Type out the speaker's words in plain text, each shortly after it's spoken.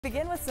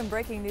Begin with some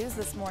breaking news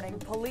this morning.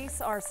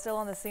 Police are still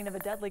on the scene of a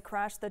deadly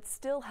crash that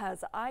still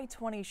has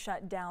I-20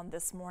 shut down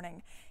this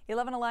morning.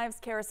 11 Alive's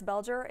Karis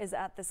Belger is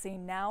at the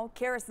scene now.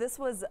 Karis, this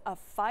was a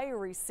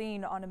fiery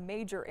scene on a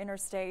major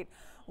interstate.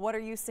 What are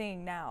you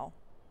seeing now?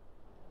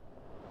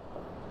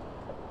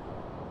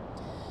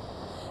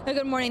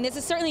 Good morning. This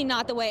is certainly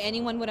not the way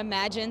anyone would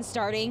imagine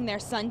starting their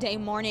Sunday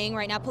morning.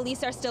 Right now,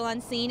 police are still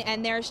on scene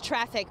and there's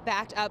traffic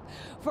backed up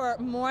for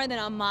more than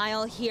a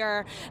mile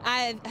here.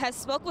 I have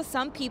spoke with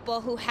some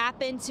people who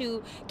happen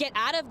to get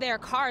out of their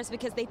cars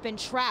because they've been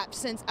trapped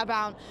since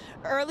about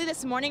early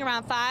this morning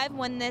around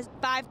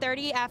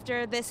 5:30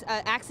 after this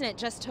accident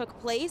just took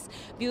place.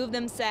 A few of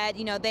them said,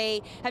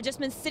 they have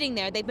just been sitting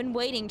there. They've been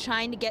waiting,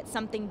 trying to get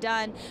something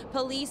done.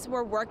 Police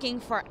were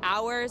working for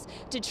hours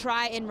to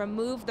try and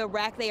remove the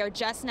wreck. They are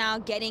just now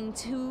getting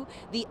to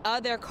the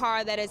other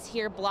car that is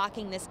here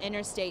blocking this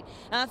interstate.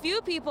 Now, a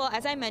few people,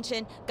 as I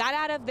mentioned, got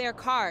out of their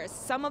cars.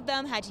 Some of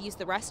them had to use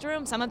the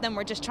restroom. Some of them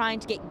were just trying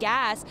to get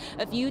gas.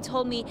 A few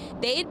told me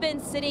they'd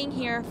been sitting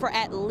here for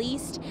at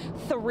least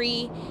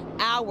 3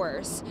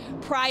 hours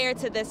prior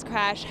to this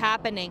crash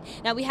happening.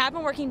 Now, we have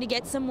been working to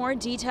get some more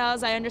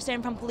details. I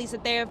understand from police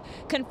that they have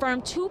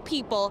confirmed 2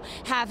 people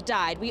have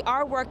died. We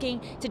are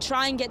working to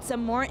try and get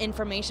some more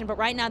information, but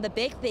right now the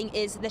big thing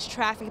is this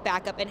traffic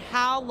backup and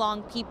how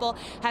long people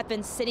have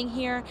been sitting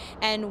here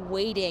and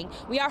waiting.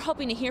 We are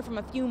hoping to hear from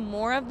a few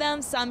more of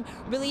them. Some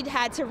really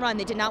had to run.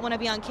 They did not want to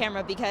be on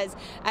camera because,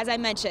 as I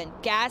mentioned,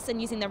 gas and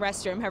using the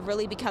restroom have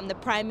really become the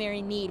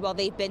primary need while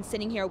they've been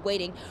sitting here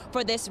waiting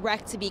for this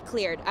wreck to be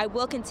cleared. I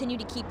will continue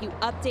to keep you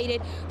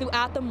updated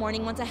throughout the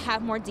morning. Once I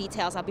have more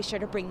details, I'll be sure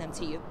to bring them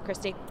to you.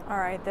 Christy? All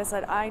right, this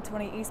at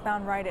I-20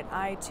 eastbound right at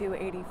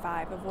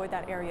I-285. Avoid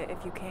that area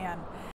if you can.